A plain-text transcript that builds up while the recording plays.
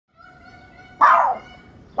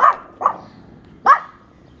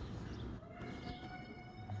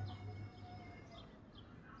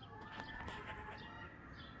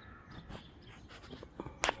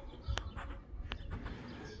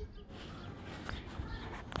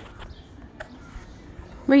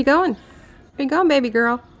Where you going? Where you going, baby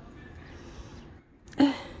girl?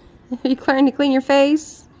 Are you trying to clean your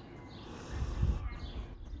face?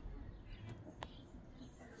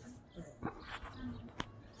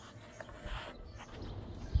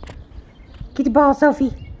 Get the ball,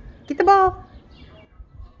 Sophie. Get the ball.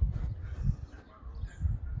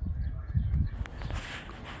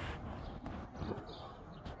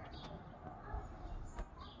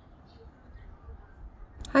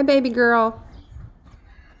 Hi, baby girl.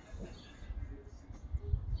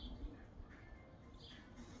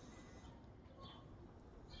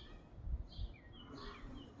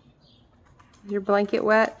 Is your blanket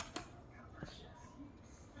wet?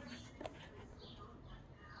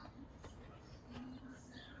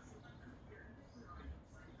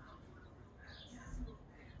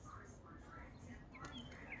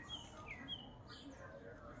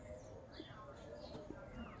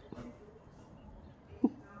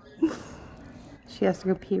 She has to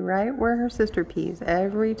go pee right where her sister pees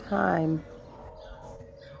every time.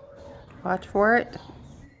 Watch for it.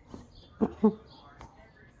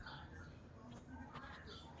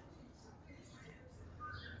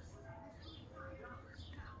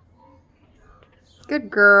 Good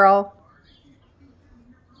girl.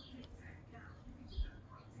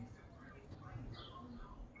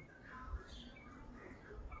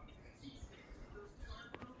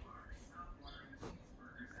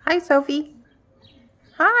 Hi, Sophie.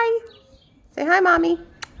 Hi. Say hi, Mommy. You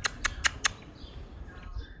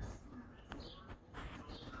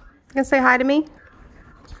gonna say hi to me?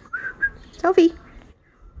 Sophie.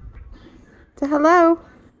 Say hello.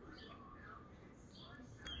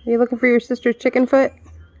 Are you looking for your sister's chicken foot?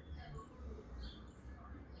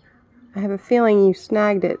 I have a feeling you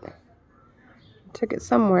snagged it. Took it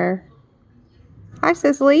somewhere. Hi,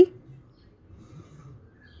 Sicily.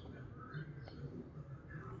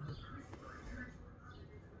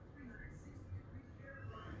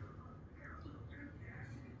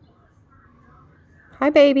 Hi,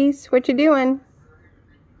 babies. What you doing?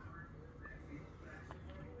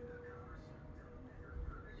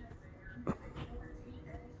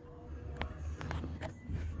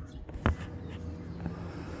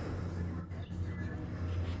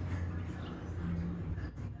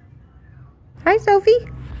 Hi, Sophie.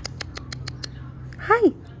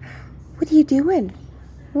 Hi. What are you doing?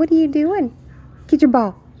 What are you doing? Get your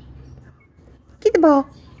ball. Get the ball.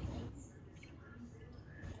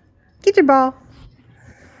 Get your ball.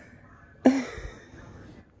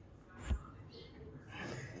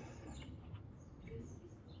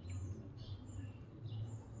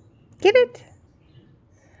 Get it.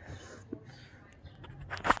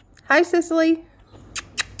 Hi, Sicily.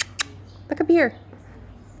 Look up here.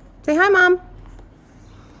 Say hi, Mom.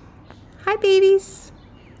 Hi, babies.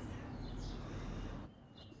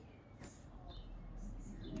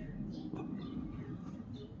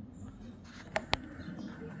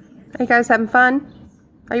 Are you guys having fun?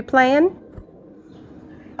 Are you playing?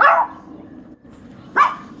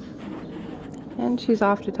 And she's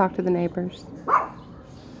off to talk to the neighbors.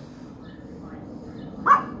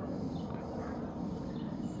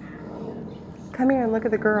 Come here and look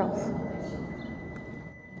at the girls.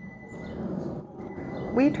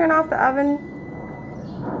 Will you turn off the oven?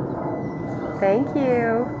 Thank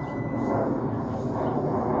you.